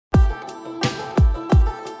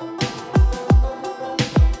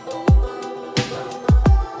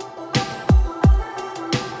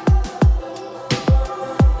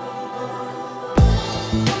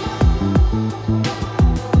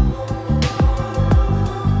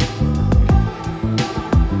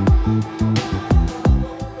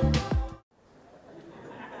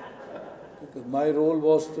my role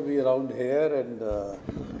was to be around here and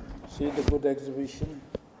see the good exhibition.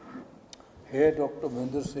 Here, Dr.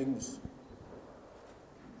 Mahendra Singh's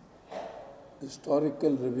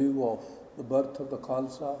historical review of the birth of the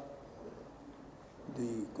Khalsa,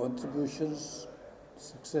 the contributions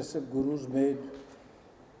successive gurus made,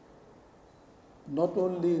 not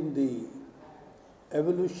only in the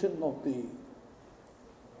evolution of the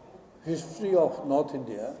history of North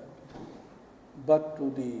India, but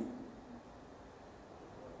to the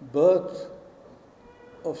birth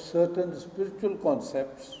of certain spiritual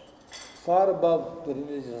concepts far above the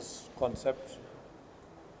religious concepts,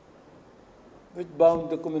 which bound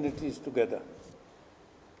the communities together.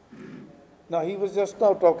 Now, he was just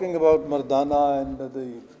now talking about Mardana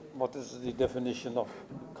and what is the definition of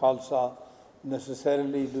Khalsa.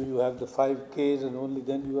 Necessarily, do you have the 5 Ks and only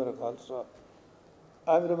then you are a Khalsa?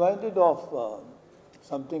 I'm reminded of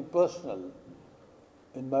something personal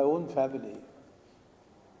in my own family.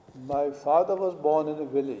 My father was born in a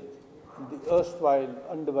village in the erstwhile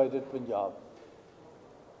undivided Panjab,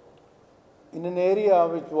 in an area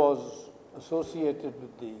which was associated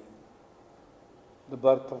with the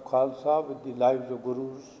birth of Khalsa, with the lives of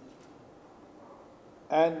gurus.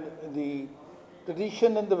 And the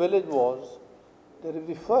tradition in the village was that if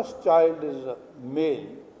the first child is a male,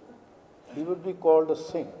 he would be called a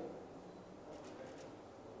Singh.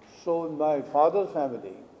 So in my father's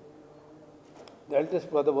family, the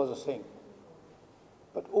eldest brother was a Singh.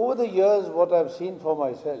 But over the years, what I've seen for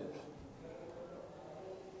myself,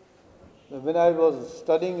 when I was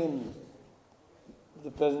studying in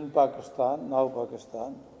the present Pakistan, now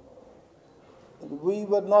Pakistan, we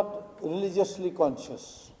were not religiously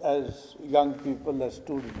conscious as young people, as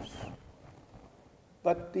students.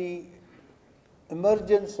 But the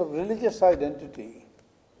emergence of religious identity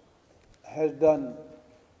has done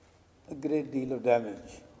a great deal of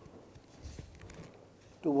damage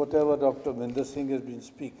to whatever Dr. Mahendra Singh has been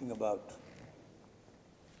speaking about.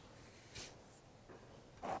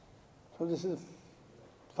 So this is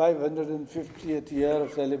 550th year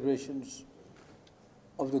of celebrations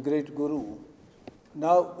of the great Guru.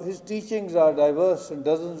 Now, his teachings are diverse and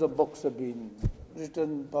dozens of books have been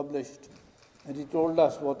written, published, and he told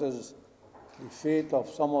us what is the fate of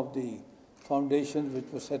some of the foundations which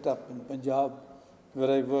were set up in Panjab,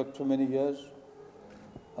 where I worked for many years.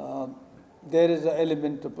 There is an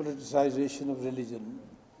element of politicization of religion.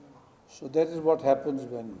 So that is what happens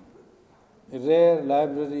when rare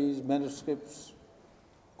libraries, manuscripts,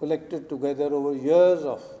 collected together over years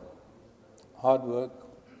of hard work,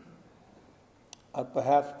 are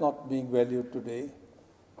perhaps not being valued today.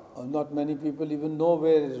 Not many people even know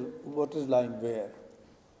what is lying where.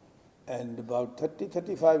 And about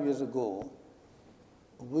 35 years ago,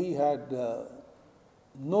 we had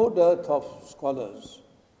no dearth of scholars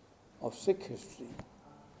of Sikh history,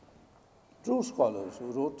 true scholars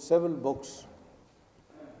who wrote several books,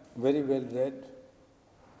 very well read,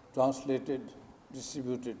 translated,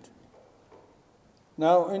 distributed.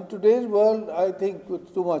 Now, in today's world, I think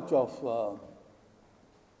with too much of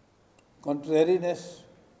contrariness,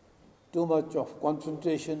 too much of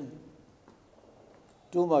confrontation,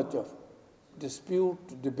 too much of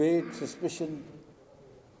dispute, debate, suspicion,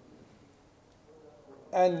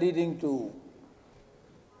 and leading to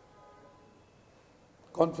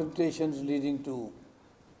confrontations leading to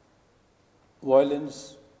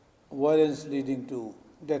violence, violence leading to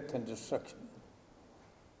death and destruction.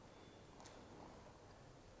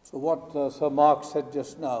 So what Sir Mark said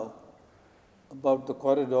just now about the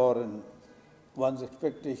corridor and one's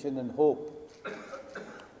expectation and hope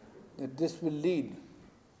that this will lead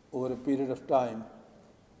over a period of time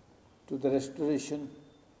to the restoration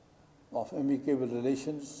of amicable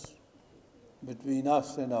relations between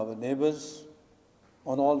us and our neighbours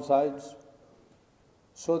on all sides,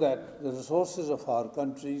 so that the resources of our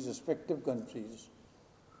countries, respective countries,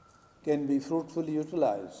 can be fruitfully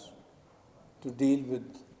utilized to deal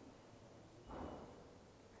with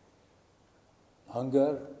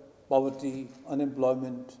hunger, poverty,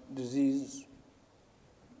 unemployment, disease,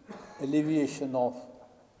 alleviation of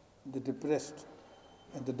the depressed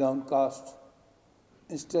and the downcast,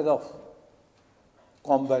 instead of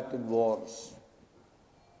combat and wars.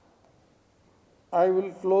 I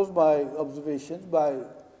will close my observations by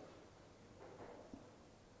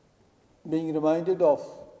being reminded of,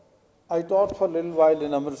 I taught for a little while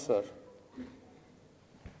in Amritsar,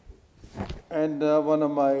 and one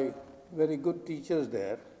of my very good teachers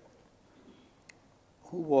there,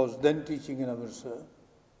 who was then teaching in Amritsar,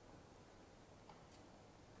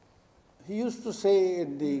 he used to say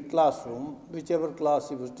in the classroom, whichever class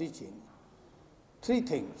he was teaching, 3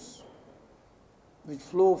 things which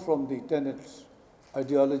flow from the tenets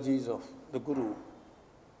ideologies of the Guru.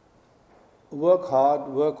 Work hard,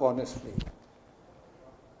 work honestly.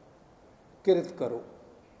 Kirit karo.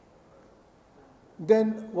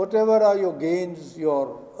 Then whatever are your gains,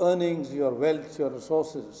 your earnings, your wealth, your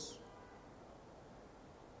resources,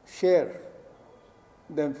 share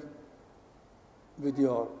them with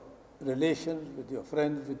your relations, with your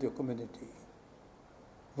friends, with your community.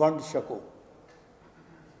 Vand shako.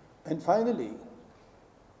 And finally,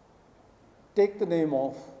 take the name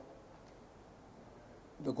of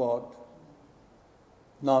the God,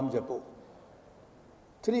 Naam Japo.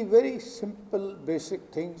 Three very simple,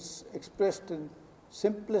 basic things expressed in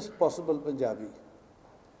simplest possible Punjabi.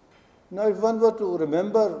 Now, if one were to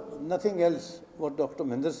remember nothing else, what Dr.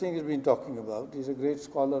 Mahendra Singh has been talking about, he's a great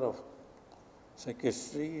scholar of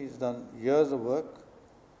psychiatry, he's done years of work.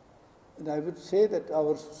 And I would say that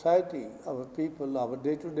our society, our people, our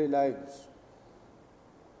day-to-day lives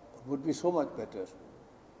would be so much better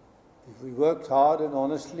if we worked hard and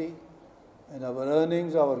honestly, and our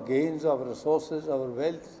earnings, our gains, our resources, our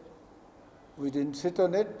wealth, we didn't sit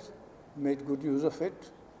on it, made good use of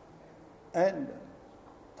it, and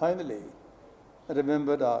finally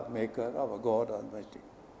remembered our Maker, our God Almighty.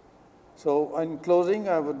 So in closing,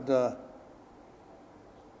 I would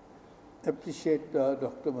appreciate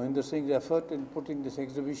Dr. Mahendra Singh's effort in putting this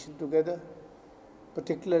exhibition together,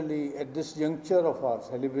 particularly at this juncture of our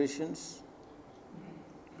celebrations,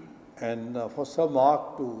 and for Sir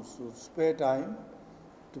Mark to spare time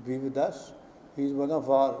to be with us. He is one of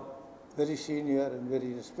our very senior and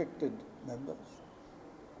very respected members.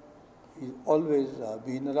 He's always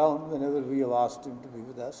been around whenever we have asked him to be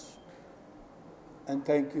with us. And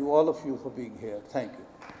thank you, all of you, for being here. Thank you.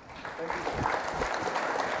 Thank you.